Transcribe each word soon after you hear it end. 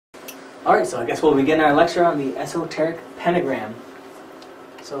Alright, so I guess we'll begin our lecture on the esoteric pentagram.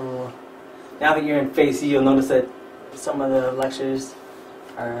 So, now that you're in Phase C, you'll notice that some of the lectures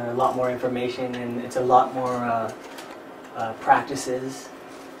are a lot more information and it's a lot more practices.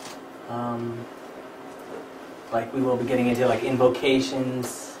 Like we will be getting into like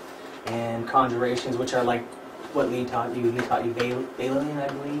invocations and conjurations, which are like what Lee taught you. He taught you Veiling, I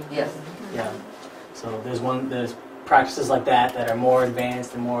believe? Yes. Yeah. So there's practices like that that are more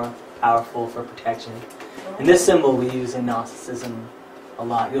advanced and more powerful for protection. And this symbol we use in Gnosticism a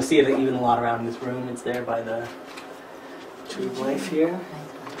lot. You'll see it even a lot around this room. It's there by the Tree of Life here.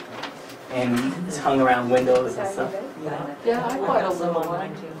 And it's hung around windows and stuff. Yeah, I bought a little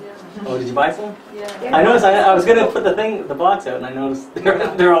one. Oh, did you buy some? Yeah. I noticed I was going to put the box out and I noticed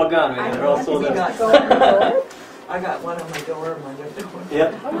they're all gone. Right? They're all sold out. I got one on my door, my window.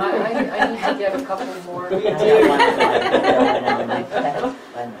 Yep. I need to get a couple more.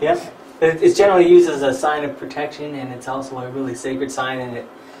 Yep. It's generally used as a sign of protection, and it's also a really sacred sign, and it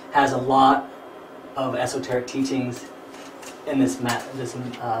has a lot of esoteric teachings in this amount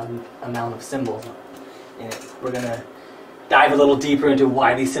of symbols. And we're going to dive a little deeper into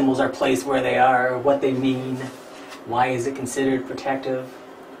why these symbols are placed where they are, what they mean, why is it considered protective,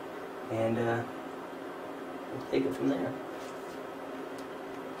 and we'll take it from there.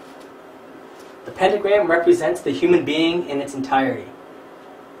 The pentagram represents the human being in its entirety.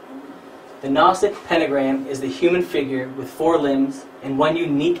 The Gnostic pentagram is the human figure with 4 limbs and one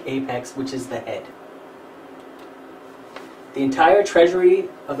unique apex, which is the head. The entire treasury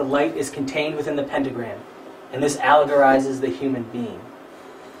of the light is contained within the pentagram, and this allegorizes the human being.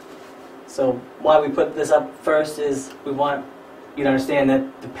 So why we put this up first is we want you to understand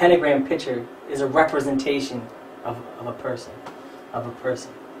that the pentagram picture is a representation of a person.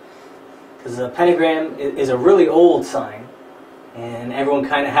 Because the pentagram is a really old sign, and everyone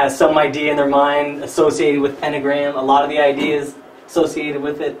kind of has some idea in their mind associated with pentagram. A lot of the ideas associated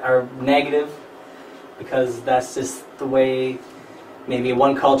with it are negative, because that's just the way maybe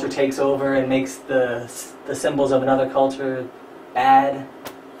one culture takes over and makes the symbols of another culture bad,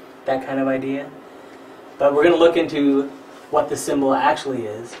 that kind of idea. But we're going to look into what the symbol actually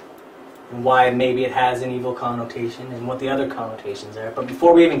is, and why maybe it has an evil connotation, and what the other connotations are. But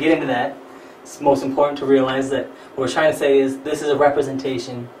before we even get into that, it's most important to realize that what we're trying to say is this is a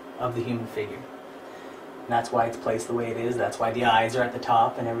representation of the human figure. And that's why it's placed the way it is. That's why the eyes are at the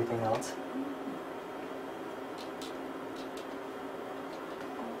top and everything else.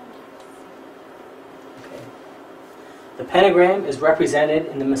 Okay. The pentagram is represented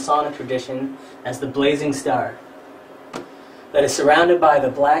in the Masonic tradition as the blazing star that is surrounded by the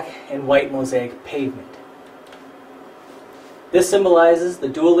black and white mosaic pavement. This symbolizes the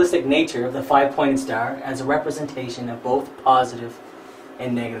dualistic nature of the 5-pointed star as a representation of both positive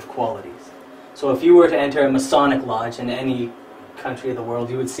and negative qualities. So if you were to enter a Masonic lodge in any country of the world,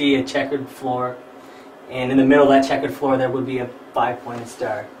 you would see a checkered floor, and in the middle of that checkered floor there would be a 5-pointed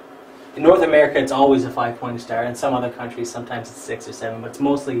star. In North America it's always a 5-pointed star. In some other countries sometimes it's 6 or 7, but it's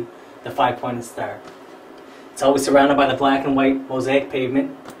mostly the 5-pointed star. It's always surrounded by the black and white mosaic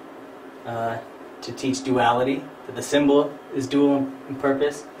pavement to teach duality, that the symbol is dual in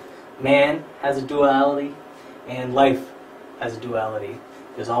purpose. Man has a duality, and life has a duality.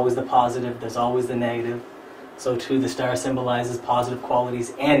 There's always the positive, there's always the negative. So too the star symbolizes positive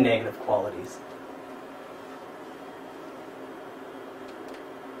qualities and negative qualities.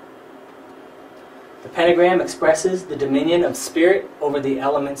 The pentagram expresses the dominion of spirit over the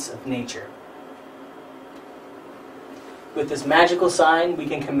elements of nature. With this magical sign, we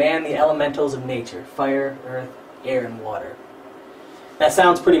can command the elementals of nature: fire, earth, air, and water. That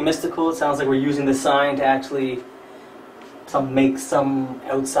sounds pretty mystical. It sounds like we're using the sign to actually make some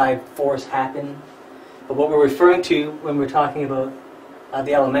outside force happen. But what we're referring to when we're talking about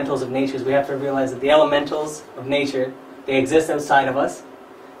the elementals of nature is we have to realize that the elementals of nature, they exist outside of us.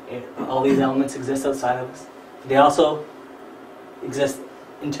 All these elements exist outside of us. They also exist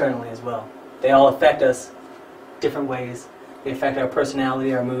internally as well. They all affect us different ways. They affect our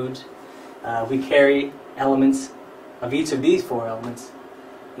personality, our moods. We carry elements of each of these 4 elements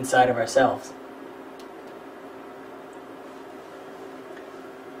inside of ourselves.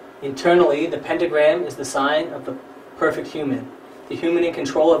 Internally, the pentagram is the sign of the perfect human, the human in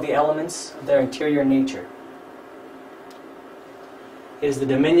control of the elements of their interior nature. It is the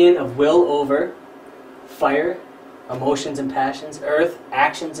dominion of will over fire, emotions and passions; earth,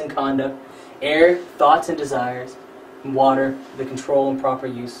 actions and conduct; air, thoughts and desires; and water, the control and proper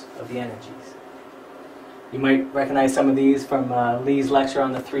use of the energies. You might recognize some of these from Lee's lecture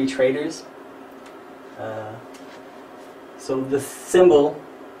on the 3 traders. So the symbol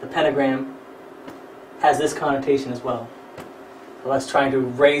the pentagram has this connotation as well. So us trying to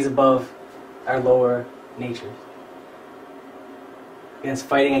raise above our lower natures.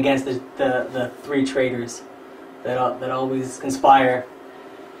 Fighting against the three traitors that always conspire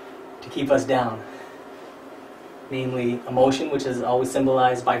to keep us down. Namely, emotion, which is always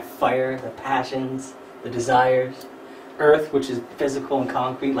symbolized by fire, the passions, the desires. Earth, which is physical and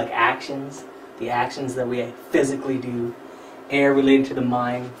concrete, like actions, the actions that we physically do. Air, related to the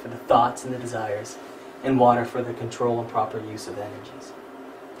mind, for the thoughts and the desires. And water, for the control and proper use of energies.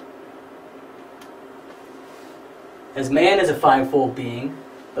 As man is a fivefold being,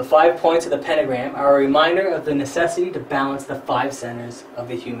 the 5 points of the pentagram are a reminder of the necessity to balance the 5 centers of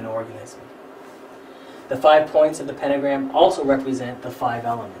the human organism. The 5 points of the pentagram also represent the 5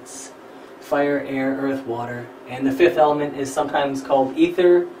 elements: fire, air, earth, water, and the 5th element is sometimes called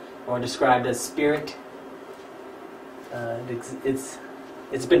ether or described as spirit.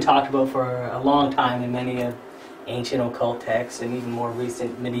 It's been talked about for a long time in many ancient occult texts and even more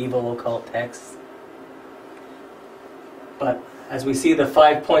recent medieval occult texts. But as we see the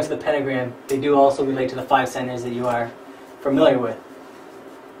 5 points of the pentagram, they do also relate to the 5 centers that you are familiar with.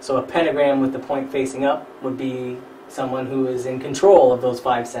 So a pentagram with the point facing up would be someone who is in control of those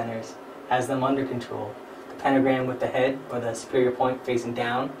 5 centers, has them under control. The pentagram with the head, or the superior point facing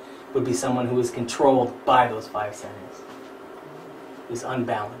down, would be someone who is controlled by those 5 centers, who's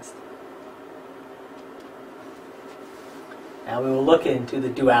unbalanced. Now we will look into the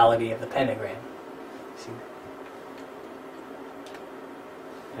duality of the pentagram. See,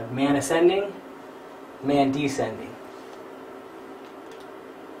 you have man ascending, man descending.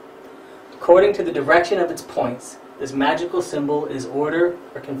 According to the direction of its points, this magical symbol is order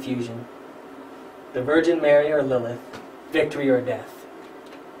or confusion, the Virgin Mary or Lilith, victory or death.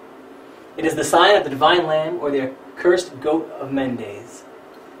 It is the sign of the divine lamb or the accursed goat of Mendes.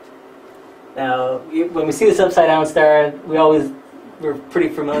 Now, when we see this upside down star, we're pretty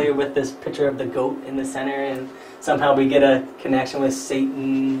familiar with this picture of the goat in the center, and somehow we get a connection with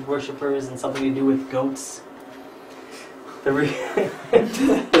Satan worshippers and something to do with goats.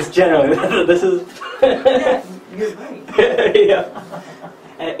 It's generally, this is... You're right. Yeah.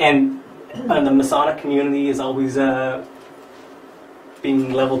 And the Masonic community is always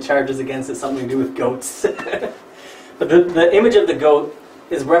being leveled charges against it, something to do with goats. But the image of the goat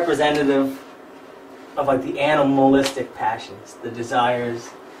is representative of like the animalistic passions, the desires,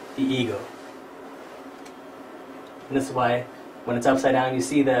 the ego. And this is why when it's upside down you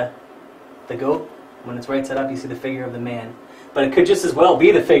see the goat. When it's right side up you see the figure of the man. But it could just as well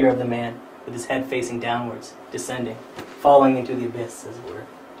be the figure of the man with his head facing downwards, descending, falling into the abyss, as it were.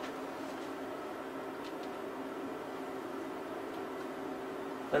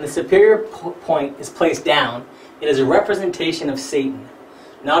 When the superior point is placed down, it is a representation of Satan,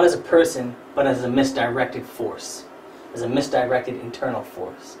 not as a person, but as a misdirected force, as a misdirected internal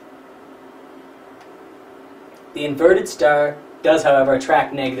force. The inverted star does, however,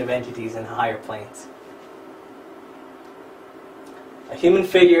 attract negative entities in higher planes. A human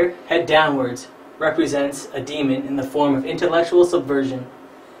figure, head downwards, represents a demon in the form of intellectual subversion,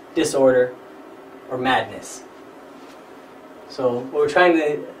 disorder, or madness. So what we're trying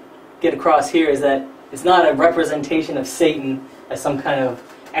to get across here is that it's not a representation of Satan as some kind of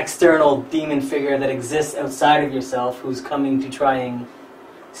external demon figure that exists outside of yourself who's coming to try and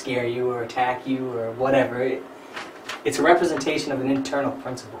scare you or attack you or whatever. It's a representation of an internal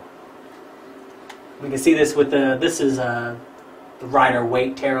principle. We can see this with this is the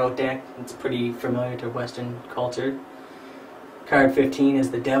Rider-Waite Tarot deck. It's pretty familiar to Western culture. Card 15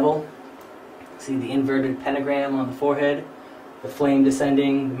 is the devil. See the inverted pentagram on the forehead, the flame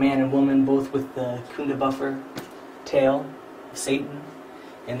descending, the man and woman both with the Kunda buffer tail of Satan,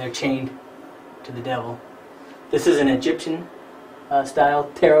 and they're chained to the devil. This is an Egyptian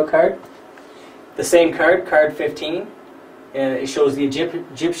style tarot card. The same card, card 15, it shows the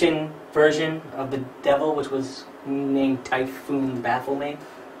Egyptian version of the devil, which was named Typhoon Baphomet.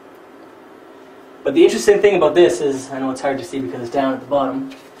 But the interesting thing about this is, I know it's hard to see because it's down at the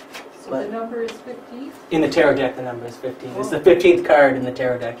bottom. So the number is 15? In the tarot deck, the number is 15. It's the 15th card in the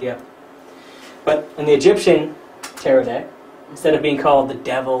tarot deck, yep. But in the Egyptian tarot deck, instead of being called the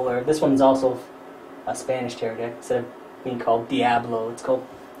devil, or this one's also a Spanish tarot deck, instead of being called Diablo, it's called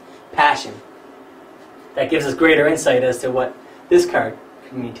Passion. That gives us greater insight as to what this card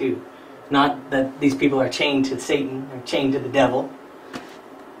could mean too. Not that these people are chained to Satan or chained to the devil.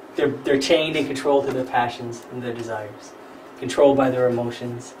 They're chained and controlled to their passions and their desires, controlled by their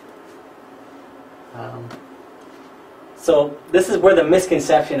emotions. So this is where the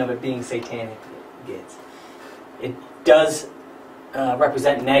misconception of it being satanic gets. It does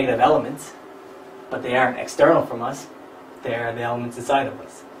represent negative elements, but they aren't external from us. They are the elements inside of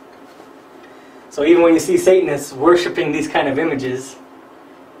us. So even when you see Satanists worshiping these kind of images,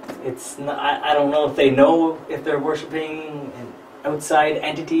 it's not, I don't know if they know if they're worshiping an outside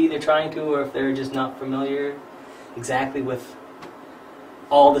entity they're trying to, or if they're just not familiar exactly with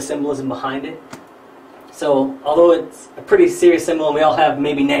all the symbolism behind it. So although it's a pretty serious symbol and we all have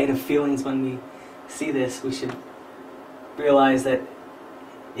maybe negative feelings when we see this, we should realize that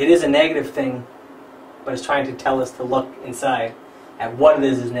it is a negative thing, but it's trying to tell us to look inside at what it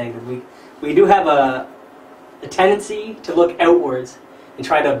is negative. We do have a tendency to look outwards and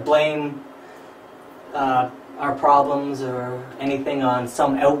try to blame our problems or anything on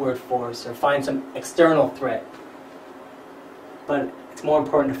some outward force or find some external threat. But it's more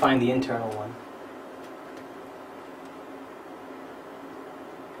important to find the internal one.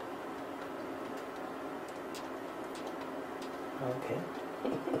 Okay.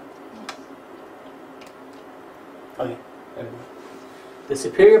 Okay. There we go. The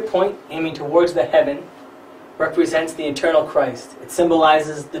superior point aiming towards the heaven represents the eternal Christ. It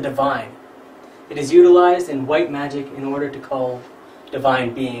symbolizes the divine. It is utilized in white magic in order to call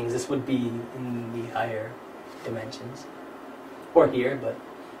divine beings. This would be in the higher dimensions. Or here, but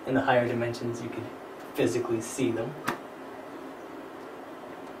in the higher dimensions you could physically see them.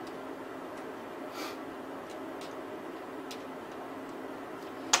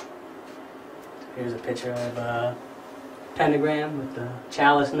 Here's a picture of a pentagram with the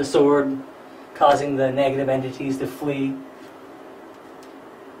chalice and the sword, causing the negative entities to flee.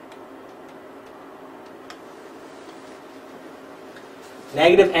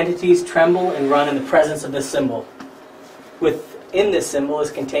 Negative entities tremble and run in the presence of this symbol. Within this symbol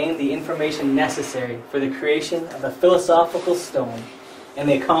is contained the information necessary for the creation of the philosophical stone and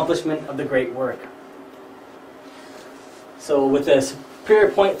the accomplishment of the great work. So with the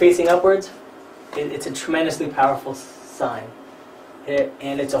superior point facing upwards, it's a tremendously powerful sign.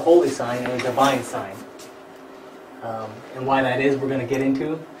 And it's a holy sign and a divine sign. And why that is, we're going to get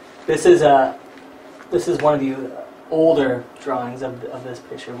into. This is one of the older drawings of this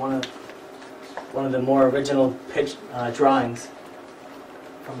picture. One of the more original drawings.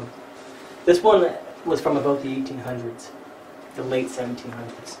 This one was from about the 1800s, the late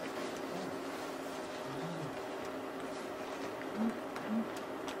 1700s.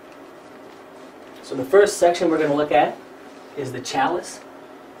 So the first section we're going to look at is the chalice.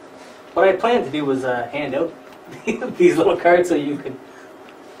 What I planned to do was hand out these little cards so you could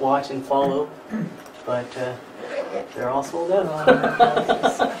watch and follow, but they're all sold out.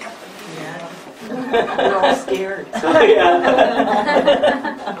 Yeah. We're all scared. So, yeah.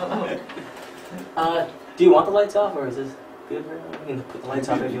 Do you want the lights off, or is this good? You can put the lights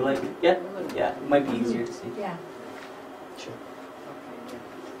off if you like. Yeah? Yeah, it might be easier to see. Yeah. Sure.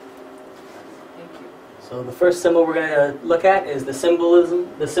 Thank you. So the first symbol we're going to look at is the symbol of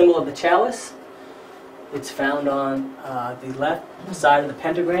the chalice. It's found on the left side of the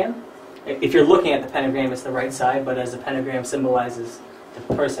pentagram. If you're looking at the pentagram, it's the right side, but as the pentagram symbolizes the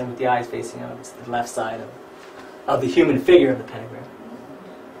person with the eyes facing out, it's the left side of the human figure of the pentagram.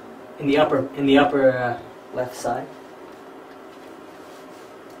 In the upper left side.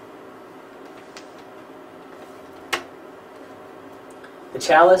 The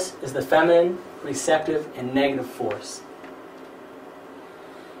chalice is the feminine, receptive, and negative force.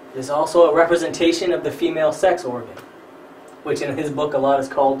 It is also a representation of the female sex organ, which in his book a lot is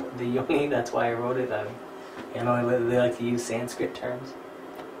called the yoni. That's why I wrote it. They like to use Sanskrit terms.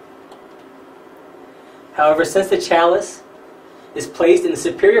 However, since the chalice is placed in the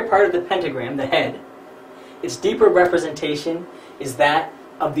superior part of the pentagram, the head, its deeper representation is that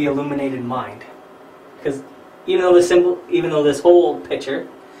of the illuminated mind. Because even though this whole picture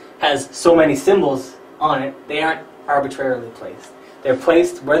has so many symbols on it, they aren't arbitrarily placed. They're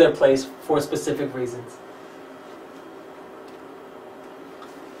placed where they're placed for specific reasons.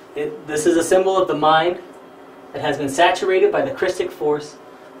 This is a symbol of the mind that has been saturated by the Christic force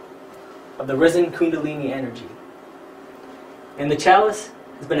of the risen Kundalini energy. And the chalice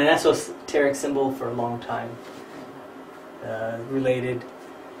has been an esoteric symbol for a long time, related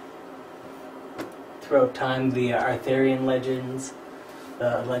throughout time, the Arthurian legends,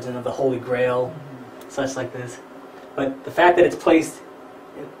 the legend of the Holy Grail, such like this. But the fact that it's placed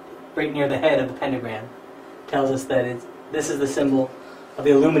right near the head of the pentagram tells us that this is the symbol of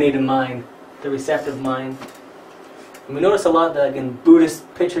the illuminated mind, the receptive mind. And we notice a lot that in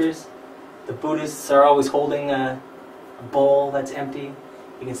Buddhist pictures, the Buddhists are always holding a bowl that's empty.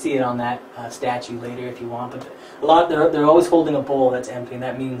 You can see it on that statue later if you want. But they're always holding a bowl that's empty, and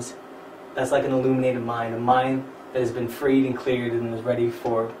that means that's like an illuminated mind, a mind that has been freed and cleared and is ready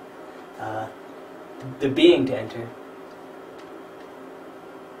for the being to enter.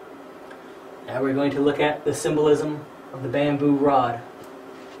 Now we're going to look at the symbolism of the bamboo rod.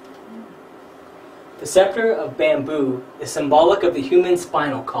 The scepter of bamboo is symbolic of the human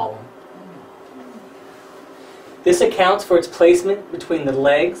spinal column. This accounts for its placement between the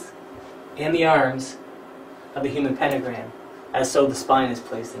legs and the arms of the human pentagram, as so the spine is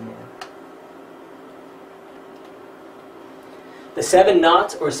placed in there. The 7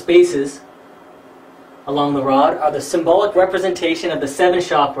 knots or spaces along the rod are the symbolic representation of the 7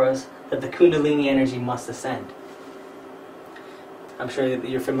 chakras that the Kundalini energy must ascend. I'm sure that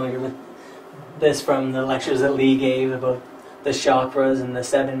you're familiar with this from the lectures that Lee gave about the chakras and the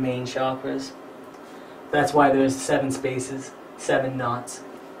 7 main chakras. That's why there's 7 spaces, 7 knots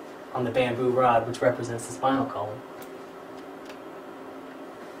on the bamboo rod, which represents the spinal column.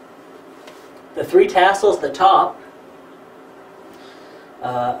 The 3 tassels at the top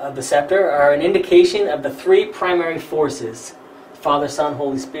of the scepter are an indication of the 3 primary forces: Father, Son,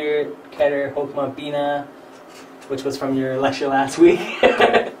 Holy Spirit, Keter, Hokmah, Bina, which was from your lecture last week.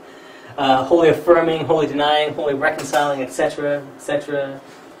 Holy affirming, holy denying, holy reconciling, etc., etc.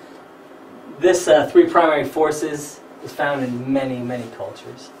 This 3 primary forces is found in many, many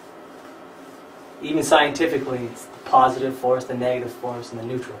cultures. Even scientifically, it's the positive force, the negative force, and the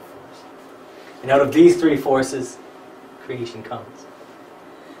neutral force. And out of these 3 forces, creation comes.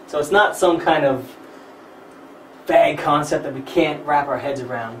 So it's not some kind of vague concept that we can't wrap our heads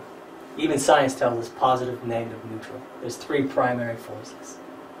around. Even science tells us positive, negative, neutral. There's 3 primary forces.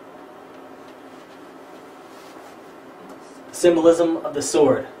 Symbolism of the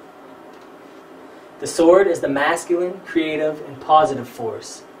sword. The sword is the masculine, creative, and positive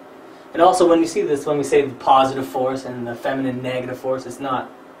force. And also when you see this, when we say the positive force and the feminine negative force, it's not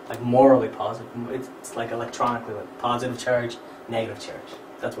like morally positive. It's like electronically, like positive charge, negative charge.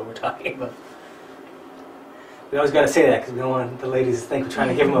 That's what we're talking about. We always got to say that because we don't want the ladies to think we're trying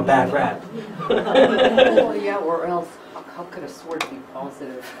to give them a bad rap. Well, yeah, or else, how could a sword be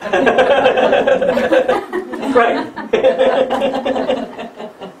positive? Right.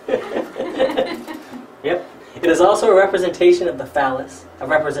 Yep. It is also a representation of the phallus, a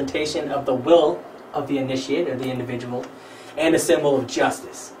representation of the will of the initiate or the individual, and a symbol of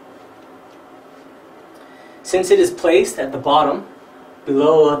justice. Since it is placed at the bottom,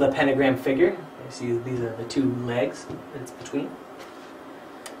 below the pentagram figure, you see these are the 2 legs that it's between.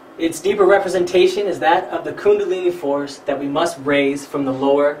 Its deeper representation is that of the Kundalini force that we must raise from the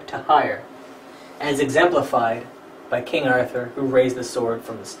lower to higher, as exemplified by King Arthur, who raised the sword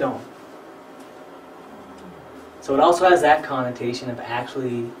from the stone. So it also has that connotation of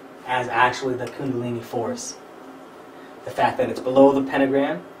actually the Kundalini force. The fact that it's below the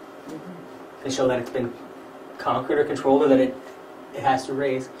pentagram can show that it's been conquered or controlled, or that it has to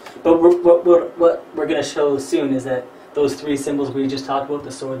raise. But what we're going to show soon is that those 3 symbols we just talked about,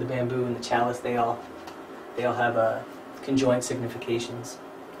 the sword, the bamboo, and the chalice, they all have conjoint significations.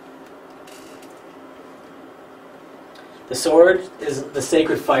 The sword is the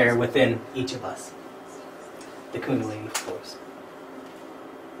sacred fire within each of us, the Kundalini force.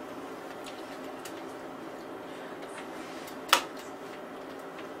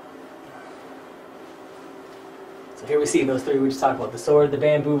 So here we see those 3 we just talked about: the sword, the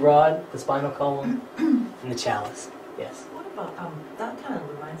bamboo rod, the spinal column, and the chalice. Yes. What about, that kind of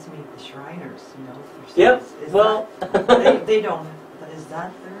reminds me of the Shriners, you know? Yep. Is Well, they don't, is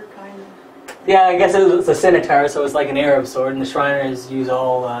that their kind of? yeah, I guess it's a scimitar, so it's like an Arab sword, and the Shriners use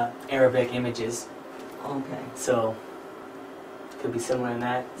all Arabic images. Okay. So it could be similar in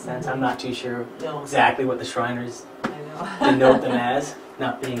that sense. I'm not too sure No. exactly what the Shriners I know. denote them as,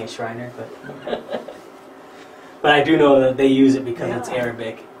 not being a Shriner, but but I do know that they use it because it's Yeah.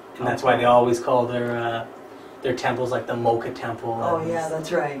 Arabic, and that's why they always call their temples like the Mocha Temple. Oh and yeah,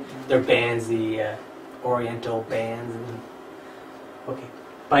 that's right. their bands, the Oriental bands. Okay.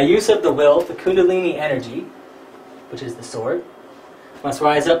 By use of the will, the Kundalini energy, which is the sword, must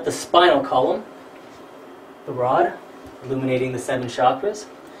rise up the spinal column, the rod, illuminating the 7 chakras,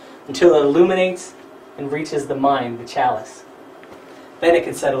 until it illuminates and reaches the mind, the chalice. Then it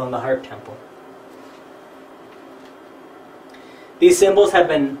can settle in the heart temple. These symbols have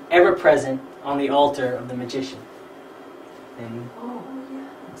been ever present on the altar of the magician. And Oh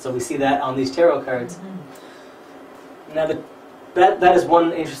yeah. so we see that on these tarot cards. Mm-hmm. Now, that is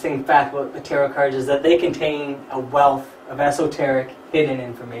one interesting fact about the tarot cards, is that they contain a wealth of esoteric, hidden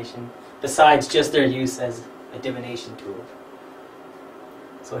information, besides just their use as a divination tool.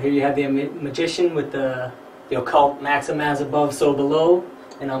 So here you have the magician with the occult maxim as above, so below,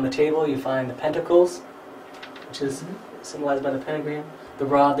 and on the table you find the pentacles, which is symbolized by the pentagram, the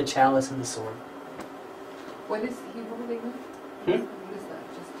rod, the chalice, and the sword. What is he holding? Hmm? What is that?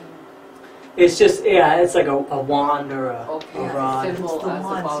 Just It's just, yeah, it's like a wand or a okay, rod. symbol It's the as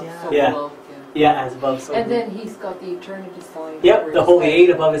wands, above, yeah. so Yeah. below. Yeah, as above, so And below. then he's got the eternity sign. Yep, over the his holy head. eight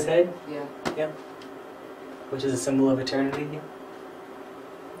above his head, Yeah. which is a symbol of eternity.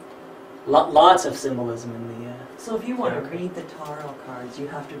 Lots of symbolism in the... So if you want to Okay. read the tarot cards, you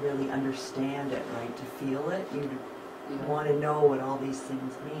have to really understand it, right? To feel it, you Yeah. want to know what all these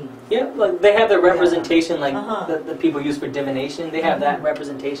things mean. Yeah, like they have the representation like Uh-huh. the people use for divination. They have that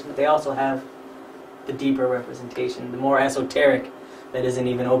representation, but they also have the deeper representation, the more esoteric, that isn't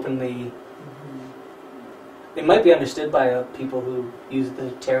even openly... It might be understood by people who use the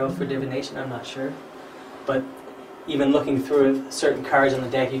tarot for divination, I'm not sure. But even looking through certain cards on the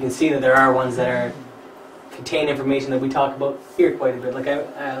deck, you can see that there are ones that are contain information that we talk about here quite a bit. Like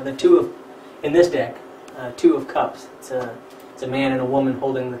the two of, in this deck, two of cups. It's a man and a woman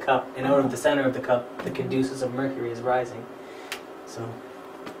holding the cup, and out of the center of the cup, the caduceus of Mercury is rising. So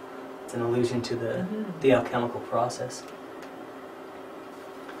it's an allusion to the alchemical process.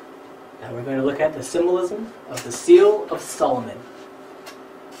 Now we're going to look at the symbolism of the Seal of Solomon,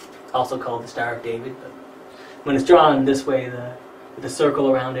 also called the Star of David. But when it's drawn this way, with a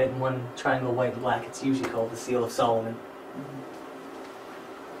circle around it and one triangle white and black, it's usually called the Seal of Solomon.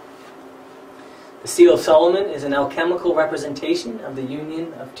 The Seal of Solomon is an alchemical representation of the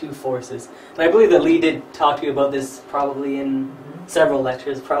union of two forces. And I believe that Lee did talk to you about this probably in several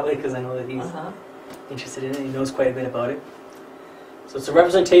lectures, probably because I know that he's interested in it. He knows quite a bit about it. So it's a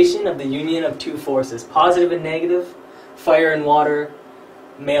representation of the union of two forces, positive and negative, fire and water,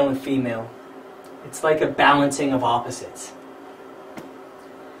 male and female. It's like a balancing of opposites.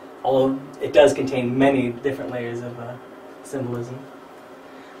 Although it does contain many different layers of symbolism.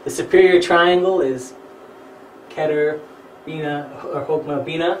 The superior triangle is Keter, Bina, or Hokmah,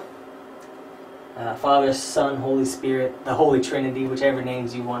 Bina, Father, Son, Holy Spirit, the Holy Trinity, whichever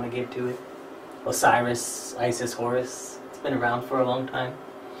names you want to give to it. Osiris, Isis, Horus. It's been around for a long time.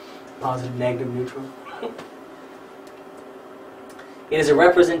 Positive, negative, neutral. It is a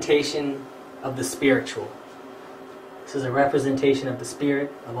representation of the spiritual. This is a representation of the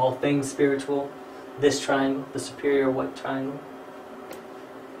spirit, of all things spiritual. This triangle, the superior white triangle.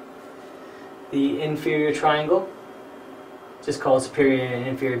 The inferior triangle, just called superior and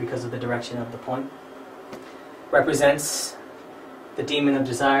inferior because of the direction of the point, represents the demon of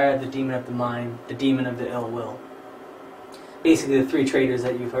desire, the demon of the mind, the demon of the ill will. Basically the three traitors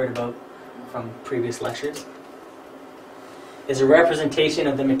that you've heard about from previous lectures. Is a representation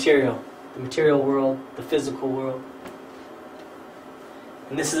of the material world, the physical world.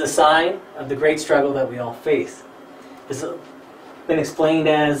 And this is a sign of the great struggle that we all face. This has been explained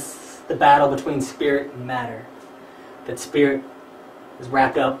as the battle between spirit and matter. That spirit is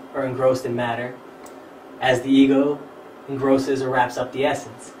wrapped up or engrossed in matter, as the ego engrosses or wraps up the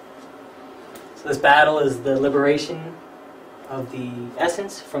essence. So this battle is the liberation of the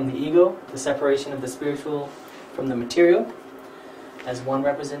essence from the ego, the separation of the spiritual from the material, as one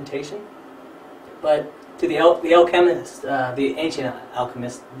representation. But to the alchemist, the ancient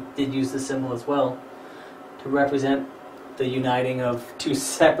alchemists did use this symbol as well to represent the uniting of two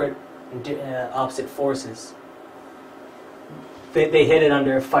separate opposite forces. They hid it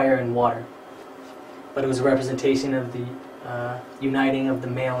under fire and water, but it was a representation of the uniting of the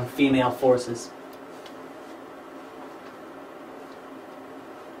male and female forces.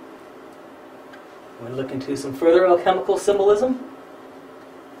 We'll look into some further alchemical symbolism.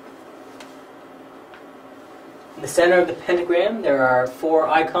 In the center of the pentagram, there are 4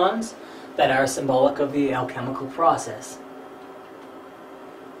 icons that are symbolic of the alchemical process.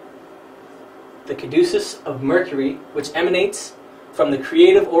 The caduceus of Mercury, which emanates from the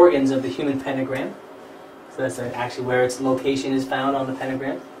creative organs of the human pentagram. So that's actually where its location is found on the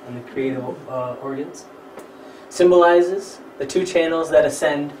pentagram, in the creative organs. Symbolizes the 2 channels that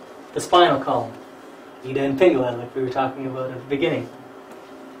ascend the spinal column, Ida and Pingala, like we were talking about at the beginning.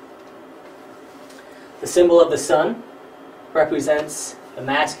 The symbol of the sun represents the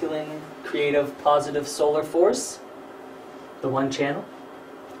masculine, creative, positive solar force, the 1 channel.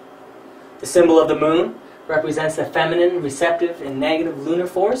 The symbol of the moon represents the feminine, receptive, and negative lunar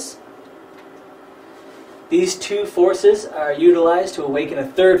force. These 2 forces are utilized to awaken a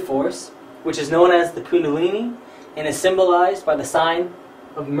 3rd force, which is known as the Kundalini, and is symbolized by the sign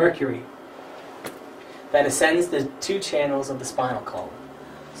of Mercury that ascends the 2 channels of the spinal column.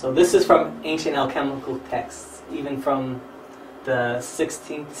 So this is from ancient alchemical texts, even from the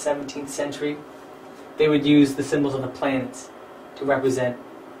 16th, 17th century. They would use the symbols of the planets to represent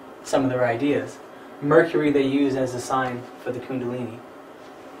some of their ideas. Mercury they use as a sign for the Kundalini.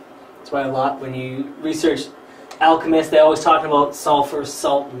 That's why a lot, when you research alchemists, they always talk about sulfur,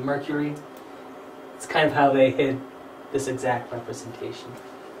 salt, and mercury. It's kind of how they hid this exact representation.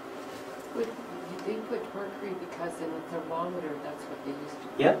 They put mercury because in the thermometer, that's what they used to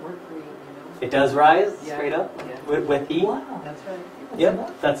put Yep. mercury, you know. It does rise Yeah. straight up Yeah. with heat. Wow. That's right.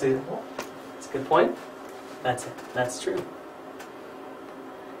 Yep, that's a good point. That's it. That's true.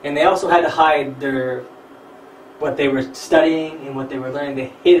 And they also had to hide what they were studying and what they were learning.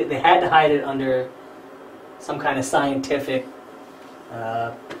 They hid it. They had to hide it under some kind of scientific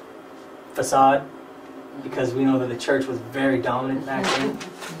facade, because we know that the church was very dominant back then.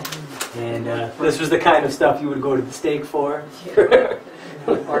 And this was the kind of stuff you would go to the stake for. Yeah.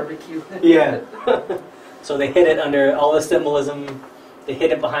 Barbecue. Yeah. So they hid it under all the symbolism. They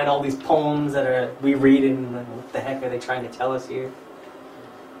hid it behind all these poems that we read, and like, what the heck are they trying to tell us here?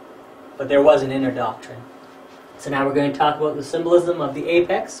 But there was an inner doctrine. So now we're going to talk about the symbolism of the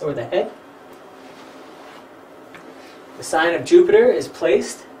apex, or the head. The sign of Jupiter is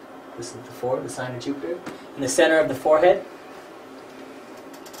placed, this is the sign of Jupiter, in the center of the forehead.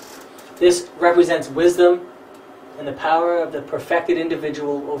 This represents wisdom and the power of the perfected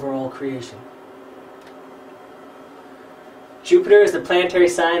individual over all creation. Jupiter is the planetary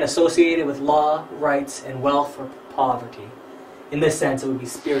sign associated with law, rights, and wealth or poverty. In this sense, it would be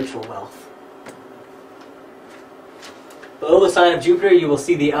spiritual wealth. Below the sign of Jupiter, you will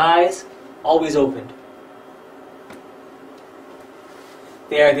see the eyes always opened.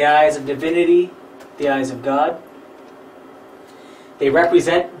 They are the eyes of divinity, the eyes of God. They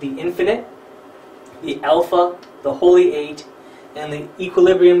represent the infinite, the alpha, the holy eight, and the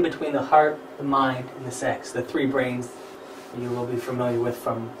equilibrium between the heart, the mind, and the sex, the three brains you will be familiar with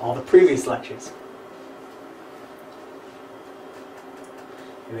from all the previous lectures.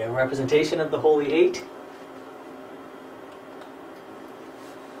 We have a representation of the holy eight.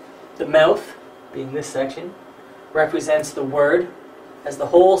 The mouth, being this section, represents the word, as the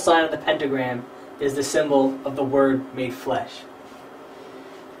whole sign of the pentagram is the symbol of the word made flesh.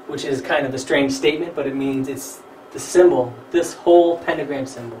 Which is kind of a strange statement, but it means it's the symbol, this whole pentagram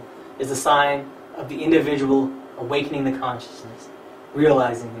symbol, is a sign of the individual awakening the consciousness,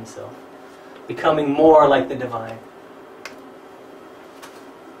 realizing himself, becoming more like the divine.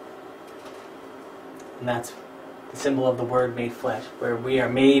 And that's the symbol of the Word made flesh, where we are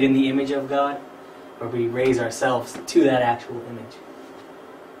made in the image of God, where we raise ourselves to that actual image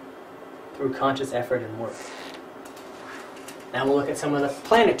through conscious effort and work. Now we'll look at some of the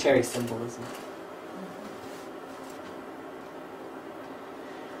planetary symbolism.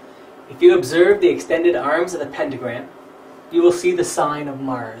 If you observe the extended arms of the pentagram, you will see the sign of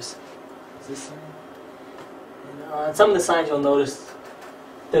Mars. Is this sign? And, on some of the signs you'll notice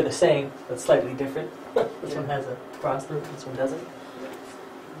they're the same, but slightly different. This one has a cross through it, this one doesn't.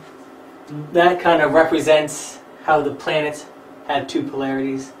 That kind of represents how the planets have two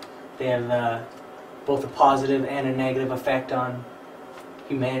polarities. They have both a positive and a negative effect on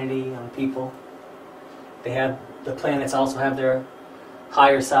humanity, on people. The planets also have their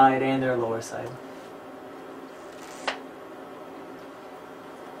higher side and their lower side.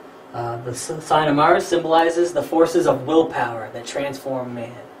 The sign of Mars symbolizes the forces of willpower that transform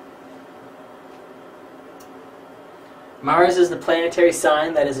man. Mars is the planetary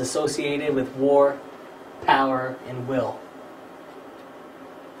sign that is associated with war, power, and will.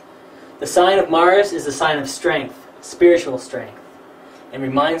 The sign of Mars is a sign of strength, spiritual strength, and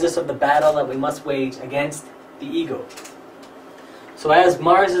reminds us of the battle that we must wage against the ego. So as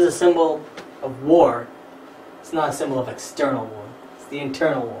Mars is a symbol of war, it's not a symbol of external war. It's the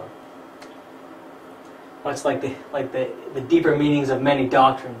internal war. Much like the deeper meanings of many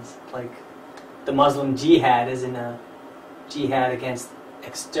doctrines, like the Muslim jihad isn't a jihad against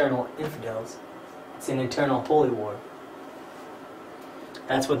external infidels. It's an internal holy war.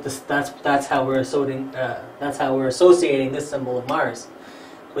 That's how we're associating this symbol of Mars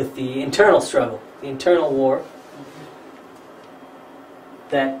with the internal struggle, the internal war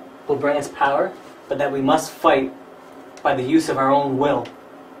that will bring us power, but that we must fight by the use of our own will.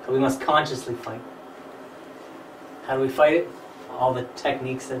 So we must consciously fight. How do we fight it? All the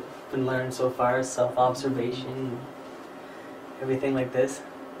techniques that have been learned so far, self-observation, everything like this.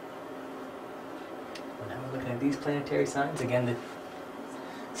 Now we're looking at these planetary signs. Again, the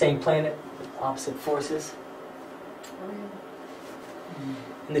same planet, opposite forces.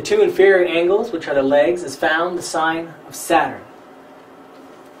 In the two inferior angles, which are the legs, is found the sign of Saturn.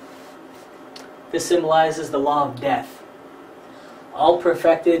 This symbolizes the law of death. All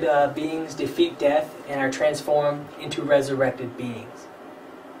perfected beings defeat death and are transformed into resurrected beings.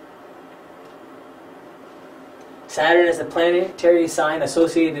 Saturn is a planetary sign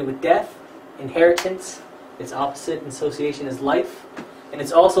associated with death, inheritance. Its opposite in association is life. And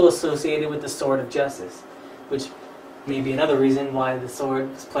it's also associated with the sword of justice, which may be another reason why the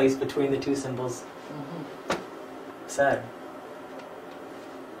sword is placed between the two symbols of Saturn.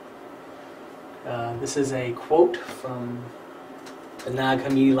 This is a quote from the Nag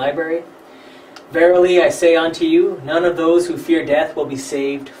Hammadi Library. Verily I say unto you, none of those who fear death will be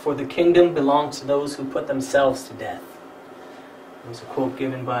saved, for the kingdom belongs to those who put themselves to death. It was a quote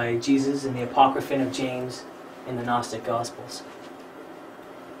given by Jesus in the Apocryphon of James in the Gnostic Gospels.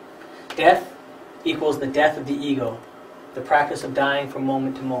 Death equals the death of the ego, the practice of dying from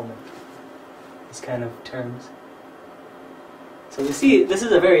moment to moment. These kind of terms. So we see this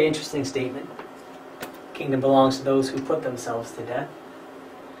is a very interesting statement. Kingdom belongs to those who put themselves to death.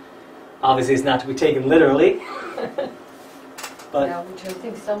 Obviously it's not to be taken literally. But yeah, which I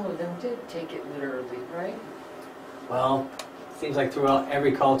think some of them did take it literally, right? well, it seems like throughout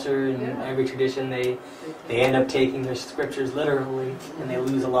every culture and every tradition they end up taking their scriptures literally, and they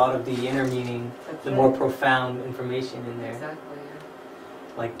lose a lot of the inner meaning, the more profound information in there. Exactly,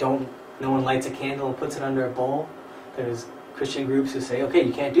 yeah. Like no one lights a candle and puts it under a bowl. There's Christian groups who say, okay,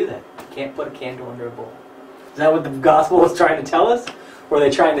 you can't do that. You can't put a candle under a bowl. Is that what the gospel was trying to tell us? Or are they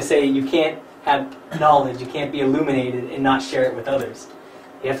trying to say you can't have knowledge, you can't be illuminated and not share it with others?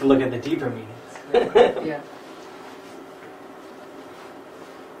 You have to look at the deeper meanings. Yeah.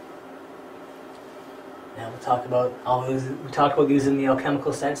 Now we'll talk about all those. We talked about these in the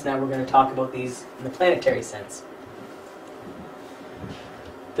alchemical sense. Now we're going to talk about these in the planetary sense.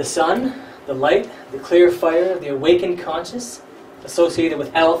 The sun, the light, the clear fire, the awakened conscious, associated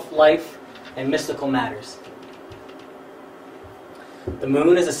with health, life, and mystical matters. The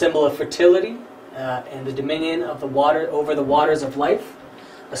moon is a symbol of fertility and the dominion of the water over the waters of life,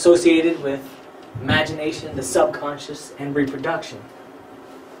 associated with imagination, the subconscious, and reproduction.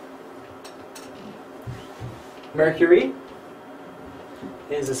 Mercury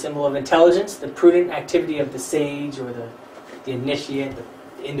is a symbol of intelligence, the prudent activity of the sage or the initiate,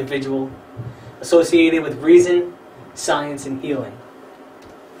 the individual, associated with reason, science, and healing.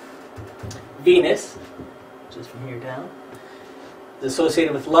 Venus, which is from here down, is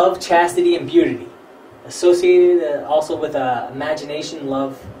associated with love, chastity, and beauty. Associated also with imagination,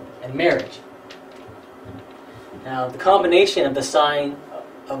 love, and marriage. Now, the combination of the sign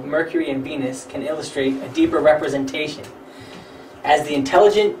of Mercury and Venus can illustrate a deeper representation as the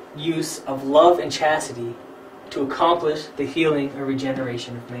intelligent use of love and chastity to accomplish the healing or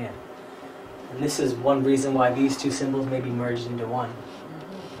regeneration of man. And this is one reason why these two symbols may be merged into one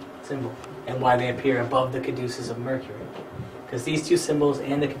symbol, and why they appear above the caduceus of Mercury. Because these two symbols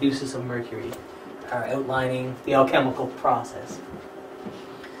and the caduceus of Mercury are outlining the alchemical process.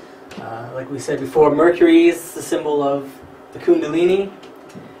 Like we said before, Mercury is the symbol of the Kundalini.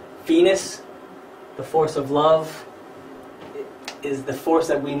 Venus, the force of love, is the force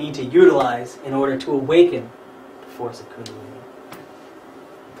that we need to utilize in order to awaken the force of Kundalini.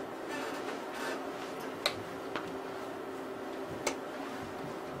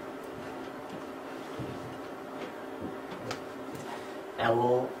 Now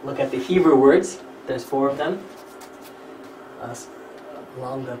we'll look at the Hebrew words. There's 4 of them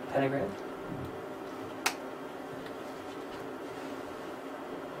along the pentagram.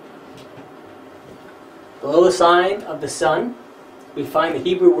 Below the sign of the sun, we find the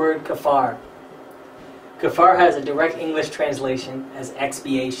Hebrew word kafar. Kafar has a direct English translation as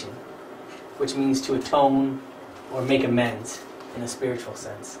expiation, which means to atone or make amends in a spiritual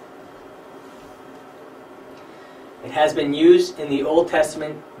sense. It has been used in the Old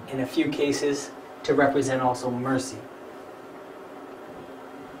Testament in a few cases to represent also mercy.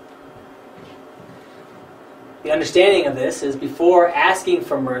 The understanding of this is before asking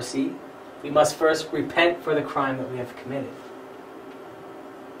for mercy, we must first repent for the crime that we have committed.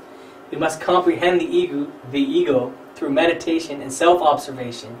 We must comprehend the ego through meditation and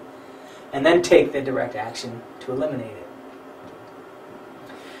self-observation, and then take the direct action to eliminate it.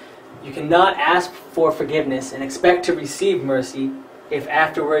 You cannot ask for forgiveness and expect to receive mercy if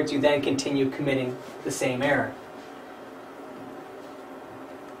afterwards you then continue committing the same error.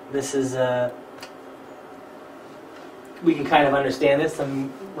 This is we can kind of understand this.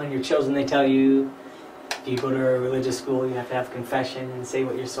 When your children, they tell you, if you go to a religious school, you have to have confession and say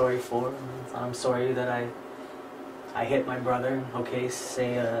what you're sorry for. I'm sorry that I hit my brother. Okay,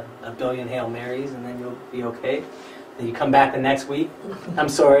 say a billion Hail Marys and then you'll be okay. Then you come back the next week. I'm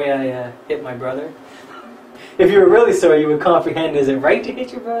sorry I hit my brother. If you were really sorry, you would comprehend, is it right to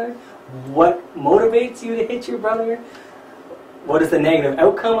hit your brother? What motivates you to hit your brother? What is the negative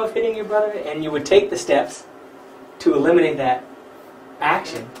outcome of hitting your brother? And you would take the steps to eliminate that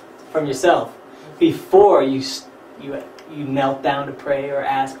action from yourself before you knelt down to pray or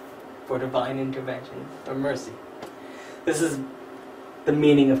ask for divine intervention or mercy. This is the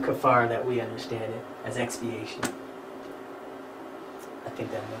meaning of kafar that we understand it as expiation. I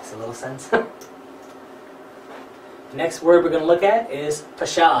think that makes a little sense. The next word we're going to look at is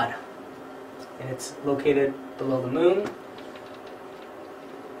pashad, and it's located below the moon.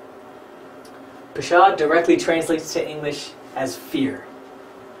 Pashad directly translates to English as fear.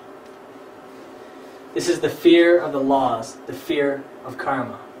 This is the fear of the laws, the fear of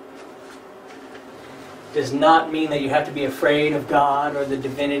karma. It does not mean that you have to be afraid of God or the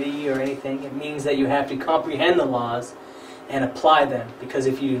divinity or anything. It means that you have to comprehend the laws and apply them, because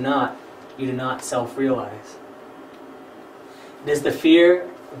if you do not self-realize. It is the fear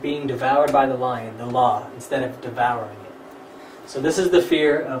of being devoured by the lion, the law, instead of devouring it. So this is the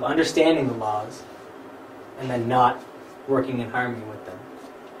fear of understanding the laws and then not working in harmony with them.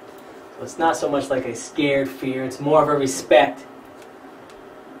 So it's not so much like a scared fear, it's more of a respect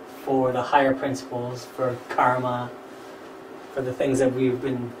for the higher principles, for karma, for the things that we've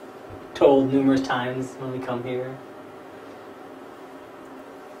been told numerous times when we come here.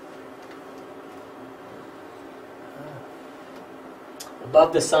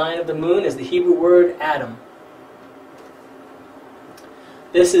 Above the sign of the moon is the Hebrew word Adam.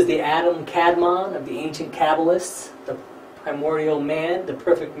 This is the Adam Kadmon of the ancient Kabbalists, the primordial man, the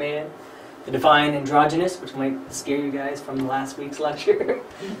perfect man, the divine androgynous, which might scare you guys from last week's lecture.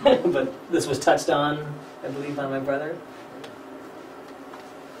 But this was touched on, I believe, by my brother.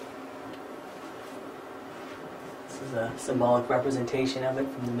 This is a symbolic representation of it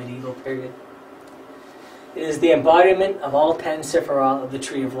from the medieval period. It is the embodiment of all 10 Sephirah of the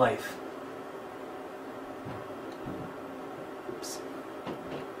Tree of Life. Oops.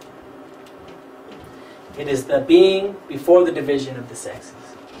 It is the being before the division of the sexes.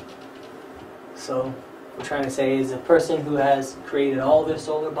 So, what we're trying to say is a person who has created all their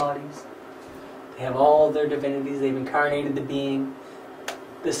solar bodies, they have all their divinities, they've incarnated the being.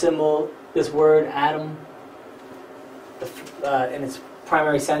 The symbol, this word, Adam, in its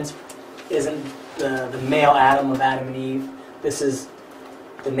primary sense, isn't the male Adam of Adam and Eve. This is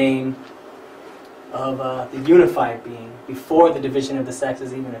the name of the unified being before the division of the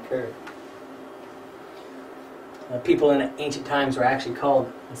sexes even occurred. People in ancient times were actually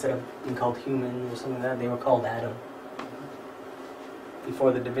called, instead of being called human or something like that, they were called Adam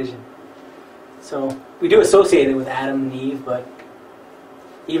before the division. So we do associate it with Adam and Eve, but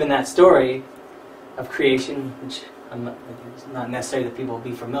even that story of creation, which it's not necessary that people will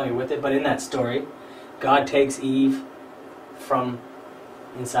be familiar with it, but in that story, God takes Eve from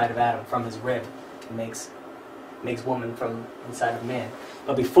inside of Adam, from his rib, and makes woman from inside of man.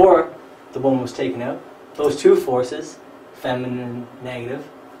 But before the woman was taken out, those two forces, feminine and negative,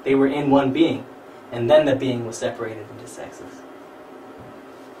 they were in one being, and then the being was separated into sexes.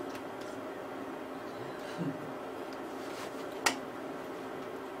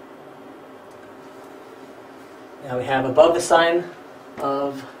 Now we have above the sign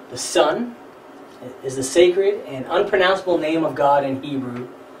of the sun is the sacred and unpronounceable name of God in Hebrew,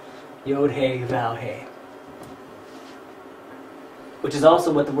 Yod-He-Vav-He, which is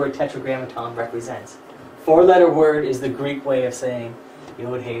also what the word tetragrammaton represents. Four-letter word is the Greek way of saying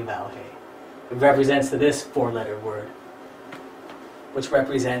Yod-He-Vav-He. It represents this four-letter word, which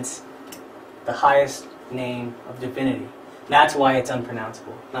represents the highest name of divinity. That's why it's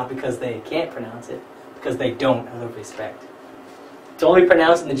unpronounceable. Not because they can't pronounce it, because they don't out of respect. It's only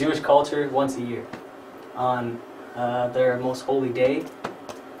pronounced in the Jewish culture once a year, on their most holy day,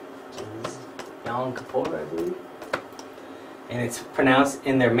 which is Yom Kippur, I believe. And it's pronounced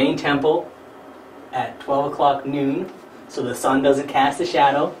in their main temple at 12 o'clock noon, so the sun doesn't cast a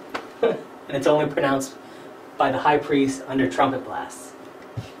shadow. And it's only pronounced by the high priest under trumpet blasts.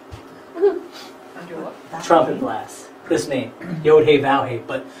 Under what? Trumpet blasts. This name, Yod-He-Vav-He.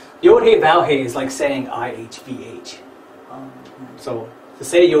 But Yod-He-Vav-He is like saying I-H-V-H. So to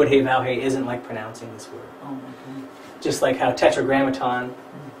say Yod-He-Vav-He isn't like pronouncing this word. Just like how tetragrammaton,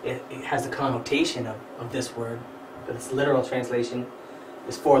 it has the connotation of this word, but its literal translation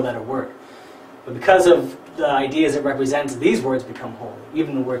is four-letter word. But because of the ideas it represents, these words become holy,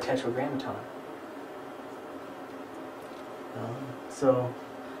 even the word tetragrammaton. So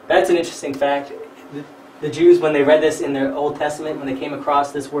that's an interesting fact. The Jews, when they read this in their Old Testament, when they came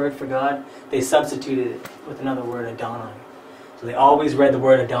across this word for God, they substituted it with another word, Adonai. So they always read the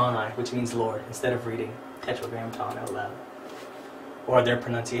word Adonai, which means Lord, instead of reading tetragrammaton out loud, or their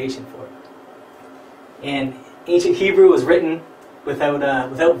pronunciation for it. And ancient Hebrew was written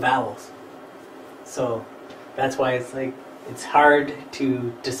without vowels. So That's why it's like it's hard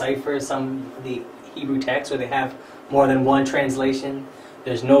to decipher some of the Hebrew texts where they have more than one translation.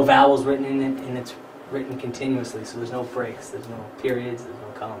 There's no vowels written in it, and it's written continuously, so there's no breaks, there's no periods, there's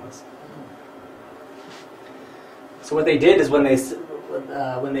no commas. So what they did is when they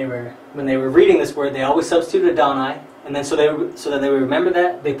were reading this word, they always substituted Adonai, and then so that they would remember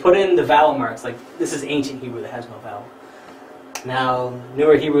that, they put in the vowel marks. Like this is ancient Hebrew that has no vowel. Now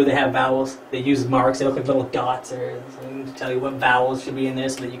newer Hebrew they have vowels. They use marks. They look like little dots or something to tell you what vowels should be in there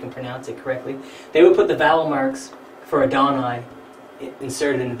so that you can pronounce it correctly. They would put the vowel marks for Adonai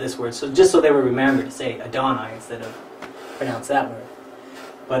inserted into this word, so just so they would remember to say Adonai instead of pronounce that word.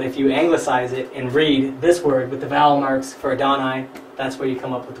 But if you anglicize it and read this word with the vowel marks for Adonai, that's where you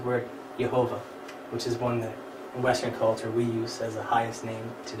come up with the word Jehovah, which is one that in Western culture we use as the highest name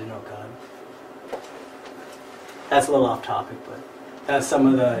to denote God. That's a little off topic, but that's some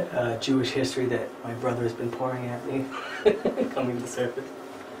of the Jewish history that my brother has been pouring at me, coming to the surface.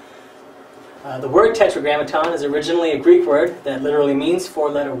 The word tetragrammaton is originally a Greek word that literally means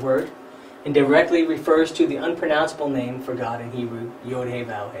four-letter word and directly refers to the unpronounceable name for God in Hebrew,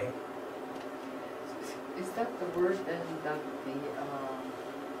 Yod-He-Vav-He. Is that the word then that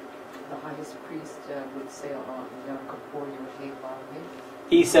the highest priest would say on Yom Kippur,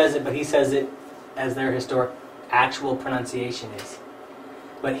 Yod-He-Vav-He? He says it, but he says it as their historic actual pronunciation is.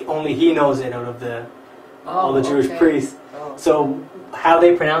 But only he knows it out of all the Jewish priests. Oh. So how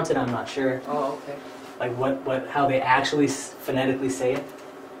they pronounce it, I'm not sure. Oh, okay. Like how they actually phonetically say it.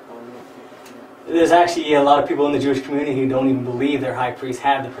 Oh, yeah. There's actually a lot of people in the Jewish community who don't even believe their high priest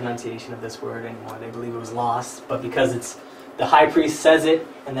had the pronunciation of this word anymore. They believe it was lost, but because it's the high priest says it,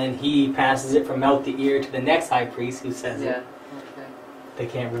 and then he passes it from mouth to ear to the next high priest who says it. Okay. They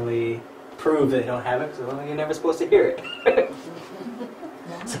can't really prove they don't have it, so well, you're never supposed to hear it.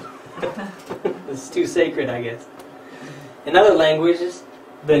 It's too sacred, I guess. In other languages,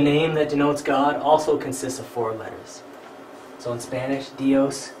 the name that denotes God also consists of four letters. So in Spanish,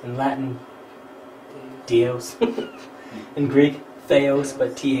 Dios. In Latin, Dios. In Greek, Theos,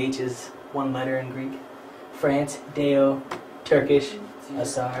 but TH is one letter in Greek. France, Deo. Turkish,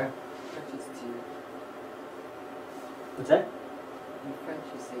 Asar. French is Dieu. What's that? In French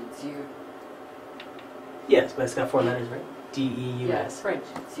you say Dieu. Yes, but it's got four letters, right? D-E-U-S. Yeah, French.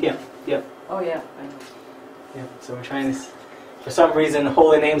 Dieu. Yep, yep. Oh yeah, I know. Yep. So we're trying to... For some reason,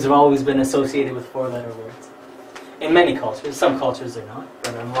 holy names have always been associated with four-letter words. In many cultures. Some cultures they're not,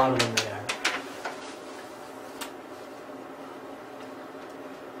 but in a lot of them they are.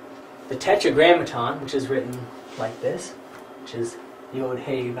 The Tetragrammaton, which is written like this, which is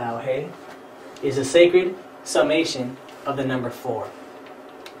Yod-He-Vav-He, is a sacred summation of the number 4.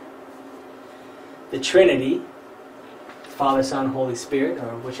 The Trinity, Father, Son, Holy Spirit,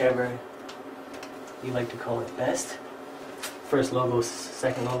 or whichever you like to call it best. First logos,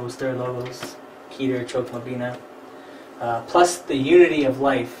 second logos, third logos, Keter, Chokma, Bina. Plus the unity of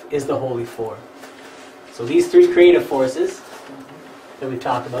life is the Holy Four. So these three creative forces that we've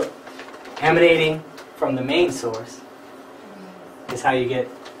talked about, emanating from the main source, is how you get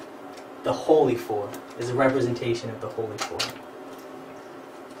the Holy Four, is a representation of the Holy Four.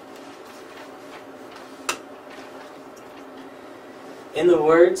 In the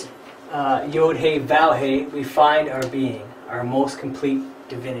words Yod-He-Vav-He, we find our being, our most complete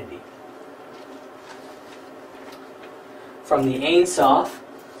divinity. From the Ein Sof,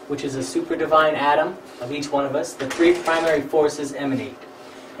 which is a super divine atom of each one of us, the three primary forces emanate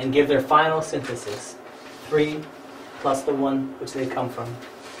and give their final synthesis. 3 plus the 1 which they come from.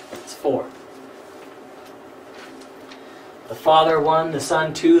 It's 4. The Father 1, the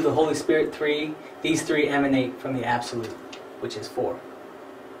Son 2, the Holy Spirit 3. These three emanate from the Absolute, which is 4.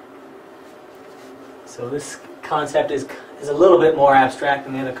 So this concept is a little bit more abstract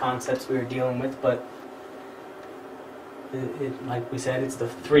than the other concepts we were dealing with, but like we said, it's the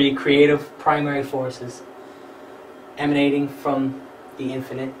three creative primary forces emanating from the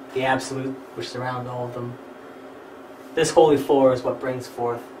infinite, the absolute, which surrounds all of them. This Holy Four is what brings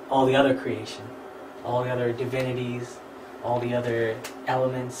forth all the other creation, all the other divinities, all the other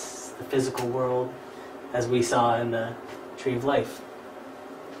elements, the physical world, as we saw in the Tree of Life.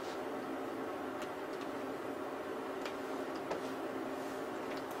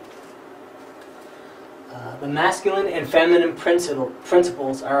 The masculine and feminine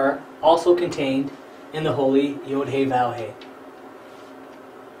principles are also contained in the holy Yod-He-Vav-He.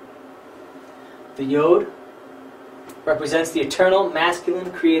 The Yod represents the eternal masculine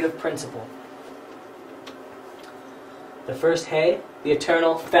creative principle. The first He, the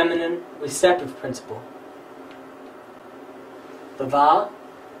eternal feminine receptive principle. The Vav,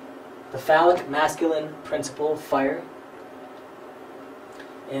 the phallic masculine principle, fire.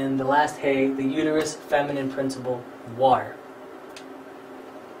 And the last hay, the uterus feminine principle, water.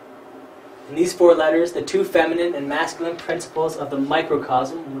 In these 4 letters, the 2 feminine and masculine principles of the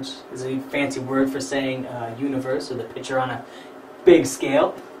microcosm, which is a fancy word for saying universe, or the picture on a big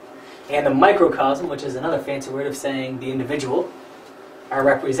scale, and the microcosm, which is another fancy word of saying the individual, are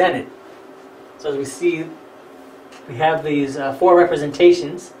represented. So as we see, we have these 4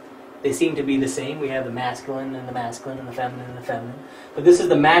 representations. They seem to be the same. We have the masculine and the masculine and the feminine and the feminine. But this is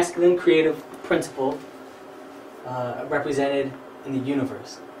the masculine creative principle represented in the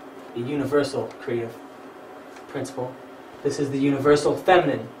universe. The universal creative principle. This is the universal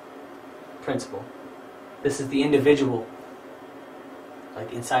feminine principle. This is the individual,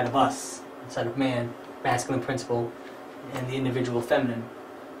 like inside of us, inside of man, masculine principle, and the individual feminine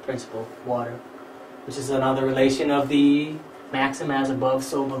principle, water, which is another relation of the maxim, as above,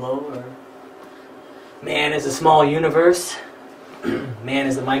 so below, or man is a small universe, man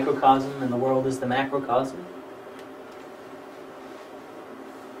is the microcosm, and the world is the macrocosm.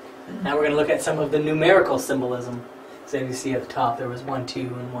 Now we're going to look at some of the numerical symbolism. So you see at the top there was 1, 2,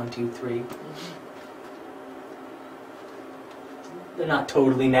 and 1, 2, 3. They're not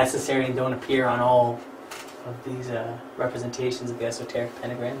totally necessary and don't appear on all of these representations of the esoteric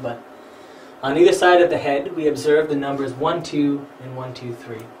pentagram, but on either side of the head we observe the numbers 1, 2, and 1, 2,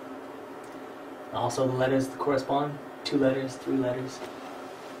 3. Also the letters that correspond, 2 letters, 3 letters.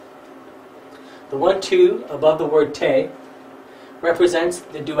 The 1, 2 above the word te represents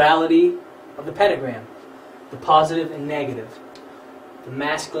the duality of the pentagram, the positive and negative, the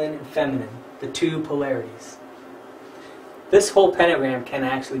masculine and feminine, the 2 polarities. This whole pentagram can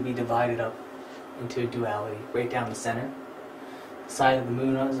actually be divided up into a duality, right down the center. The side of the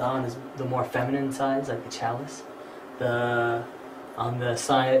moon is on is the more feminine sides, like the chalice. On the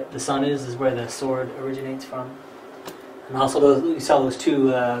side the sun is where the sword originates from. And also you saw those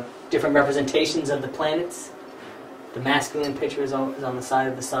 2 different representations of the planets. The masculine picture is on the side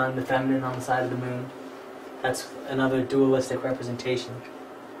of the sun, the feminine on the side of the moon. That's another dualistic representation.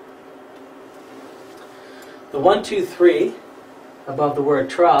 The 1, 2, 3 above the word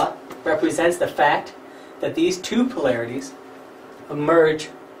tra represents the fact that these 2 polarities emerge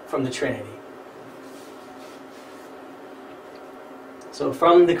from the Trinity. So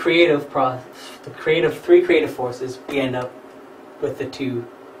from the creative 3 creative forces, we end up with the 2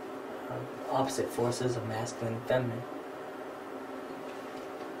 opposite forces of masculine and feminine.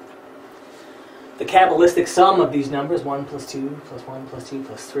 The Kabbalistic sum of these numbers, 1 plus 2 plus 1 plus 2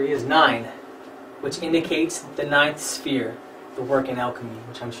 plus 3, is 9, which indicates the 9th sphere, the work in alchemy,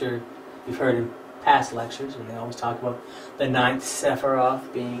 which I'm sure you've heard in past lectures when they always talk about the 9th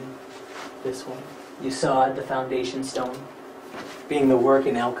Sephiroth being this one. Yesod, the foundation stone, being the work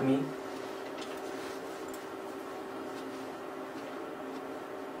in alchemy.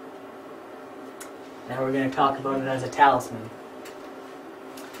 Now we're going to talk about it as a talisman.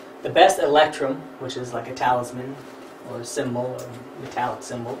 The best electrum, which is like a talisman or a symbol or a metallic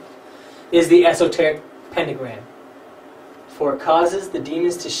symbol, is the esoteric pentagram, for it causes the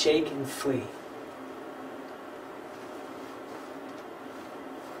demons to shake and flee.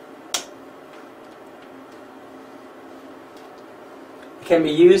 It can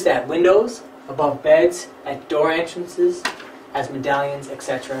be used at windows, above beds, at door entrances, as medallions,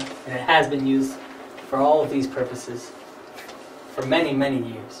 etc. And it has been used for all of these purposes for many, many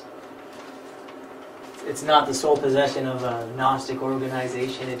years. It's not the sole possession of a Gnostic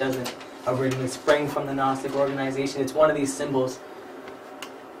organization. It doesn't originally spring from the Gnostic organization. It's one of these symbols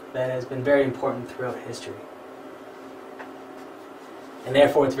that has been very important throughout history. And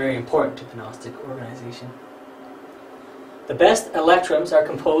therefore it's very important to the Gnostic organization. The best electrums are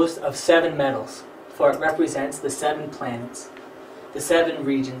composed of 7 metals, for it represents the 7 planets, the 7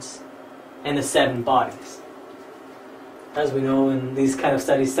 regions, and the 7 bodies. As we know in these kind of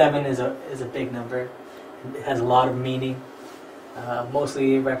studies, 7 is a big number. It has a lot of meaning,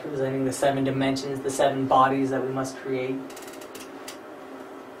 mostly representing the 7 dimensions, the 7 bodies that we must create.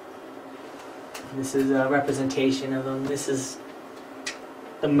 This is a representation of them. This is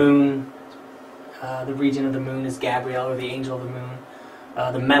the moon. The region of the moon is Gabriel, or the angel of the moon.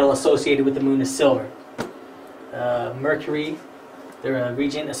 The metal associated with the moon is silver. Mercury, the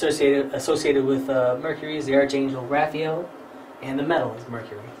region associated with Mercury is the archangel Raphael, and the metal is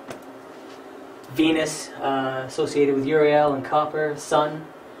mercury. Venus, associated with Uriel and copper. Sun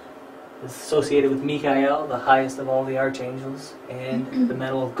is associated with Michael, the highest of all the archangels, and the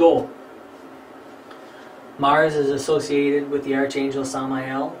metal of gold. Mars is associated with the archangel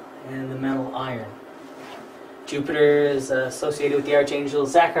Samael and the metal iron. Jupiter is associated with the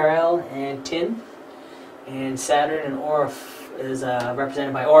archangels Zachariel and Tin. And Saturn and Orph is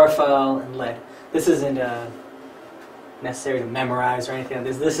represented by Orphle and Lead. This isn't necessary to memorize or anything.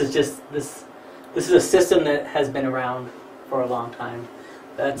 This is just this is a system that has been around for a long time.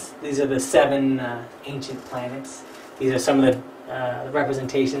 These are the 7 ancient planets. These are some of the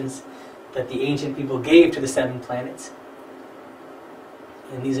representations that the ancient people gave to the 7 planets.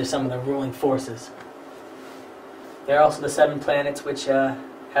 And these are some of the ruling forces. They're also the 7 planets which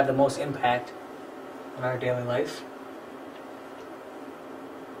have the most impact on our daily life.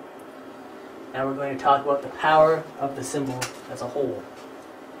 Now we're going to talk about the power of the symbol as a whole.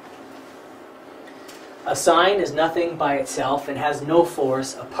 A sign is nothing by itself and has no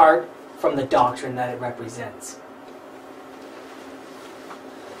force apart from the doctrine that it represents.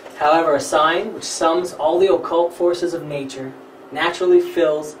 However, a sign which sums all the occult forces of nature naturally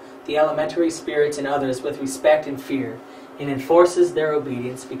fills the elementary spirits in others with respect and fear, and enforces their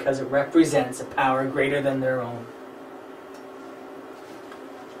obedience because it represents a power greater than their own.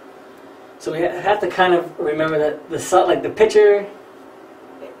 So we have to kind of remember that the picture,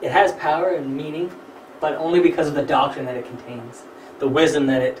 it has power and meaning, but only because of the doctrine that it contains, the wisdom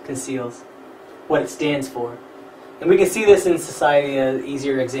that it conceals, what it stands for. And we can see this in society.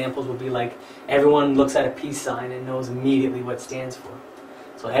 Easier examples would be like everyone looks at a peace sign and knows immediately what it stands for.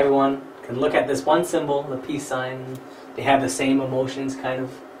 So everyone can look at this one symbol, the peace sign, and they have the same emotions kind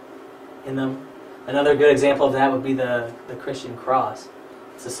of in them. Another good example of that would be the Christian cross.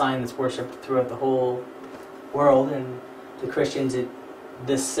 It's a sign that's worshipped throughout the whole world, and the Christians,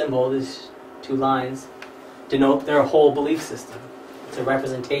 this symbol, these 2 lines, denote their whole belief system. It's a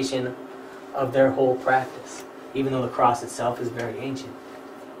representation of their whole practice, even though the cross itself is very ancient.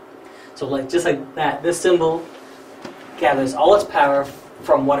 So just like that, this symbol gathers all its power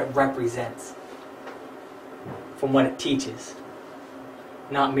from what it represents, from what it teaches,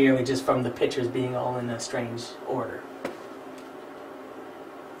 not merely just from the pictures being all in a strange order.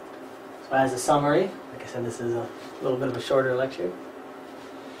 So as a summary, like I said, this is a little bit of a shorter lecture.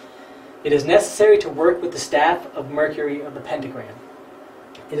 It is necessary to work with the staff of Mercury of the Pentagram.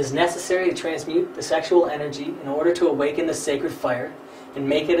 It is necessary to transmute the sexual energy in order to awaken the sacred fire and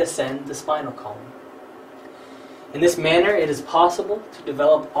make it ascend the spinal column. In this manner, it is possible to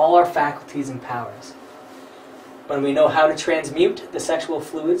develop all our faculties and powers. When we know how to transmute the sexual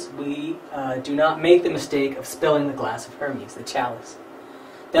fluids, we do not make the mistake of spilling the glass of Hermes, the chalice.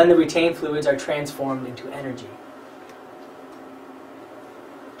 Then the retained fluids are transformed into energy.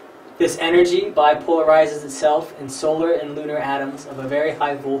 This energy bipolarizes itself in solar and lunar atoms of a very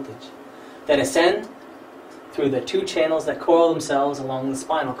high voltage that ascend through the 2 channels that coil themselves along the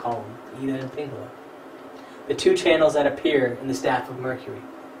spinal column, Ida and Pingala. The 2 channels that appear in the staff of Mercury,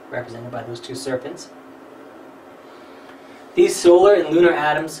 represented by those 2 serpents. These solar and lunar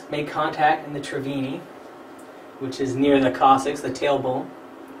atoms make contact in the triveni, which is near the coccyx, the tailbone,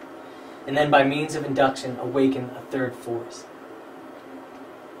 and then by means of induction awaken a 3rd force.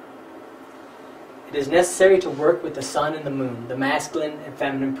 It is necessary to work with the sun and the moon, the masculine and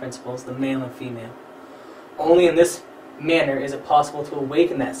feminine principles, the male and female. Only in this manner is it possible to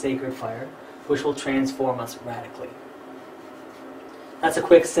awaken that sacred fire, which will transform us radically. That's a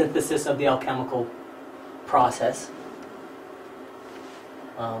quick synthesis of the alchemical process.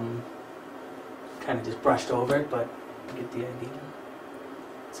 Kind of just brushed over it, but you get the idea.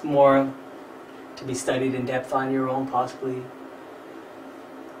 It's more to be studied in depth on your own, possibly.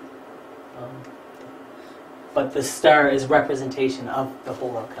 But the star is representation of the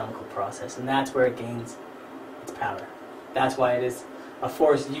whole alchemical process, and that's where it gains its power. That's why it is a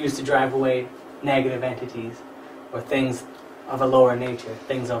force used to drive away negative entities or things of a lower nature,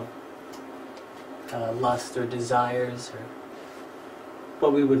 things of lust or desires, or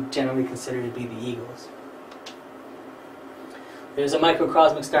what we would generally consider to be the egos. There's a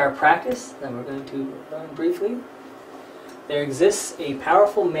microcosmic star practice that we're going to learn briefly. There exists a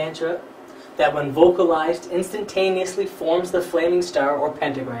powerful mantra that when vocalized instantaneously forms the flaming star or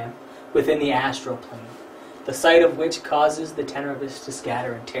pentagram within the astral plane, the sight of which causes the tenebrous to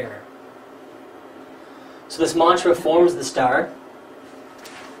scatter in terror. So this mantra forms the star.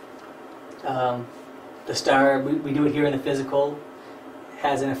 The star, we do it here in the physical,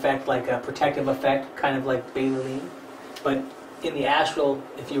 has an effect like a protective effect, kind of like Baileyin. But in the astral,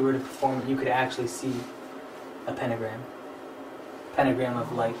 if you were to perform it, you could actually see a pentagram. Pentagram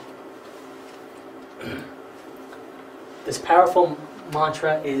of light. This powerful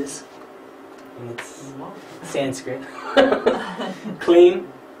mantra is, and it's Sanskrit, Kleem,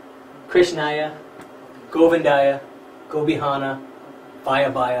 Krishnaya, Govindaya, Gobihana,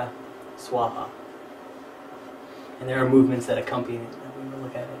 Vayabhaya, Swaha. And there are movements that accompany it. We will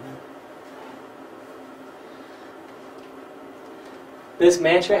look at it now. This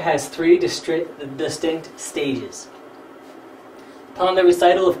mantra has 3 distinct stages. Upon the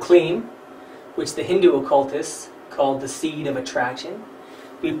recital of Kleem, which the Hindu occultists called the seed of attraction,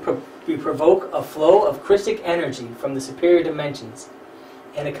 we provoke a flow of Christic energy from the superior dimensions,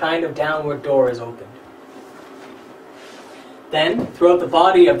 and a kind of downward door is opened. Then, throughout the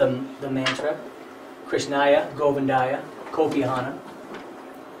body of the mantra, Krishnaya, Govindaya, Kopihana,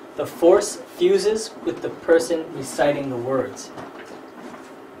 the force fuses with the person reciting the words.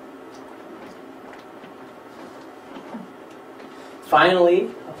 Finally,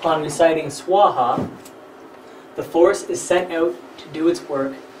 upon reciting Swaha, the force is sent out to do its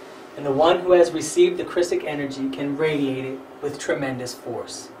work, and the one who has received the Christic energy can radiate it with tremendous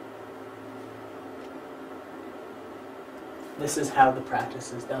force. This is how the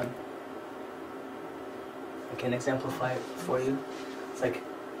practice is done. I can exemplify it for you. It's like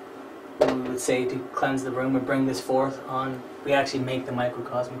when we would say to cleanse the room or bring this forth on, we actually make the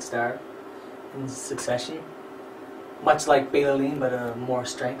microcosmic star in succession. Much like Bailaline, but more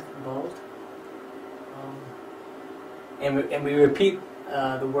strength involved. And we repeat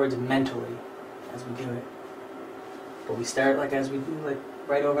the words mentally as we do it. But we start like as we do, like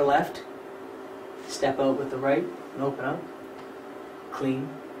right over left, step out with the right and open up. Clean.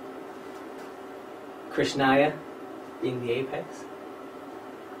 Krishnaya being the apex.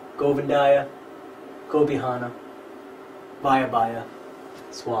 Govindaya, Gobihana, Vaya,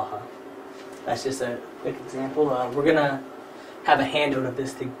 Swaha. That's just a quick example. We're going to have a handout of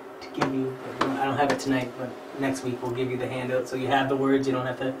this to give you. I don't have it tonight, but next week we'll give you the handout so you have the words. You don't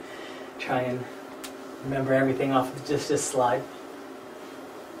have to try and remember everything off of just this slide.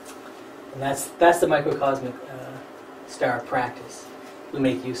 And that's the microcosmic star practice we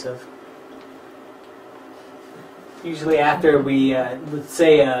make use of. Usually after we would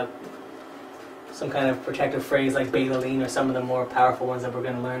say some kind of protective phrase like Bailaline or some of the more powerful ones that we're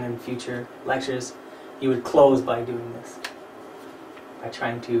going to learn in future lectures, you would close by doing this, by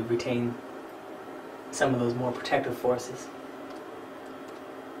trying to retain some of those more protective forces.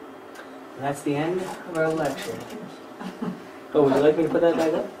 And that's the end of our lecture. Oh, would you like me to put that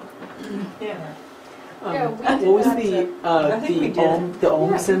back up? Yeah. What was the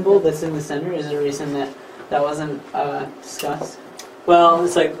Om symbol that's in the center? Is there a reason that wasn't discussed? Well,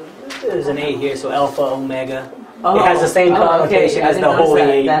 it's like there's an 8 here, so alpha, omega. Oh, it has the same connotation as the holy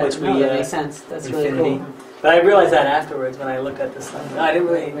 8, which we that makes sense. That's infinity. really cool. But I realized that afterwards when I looked at this. I didn't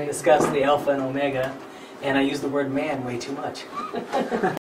really discuss the alpha and omega, and I used the word man way too much.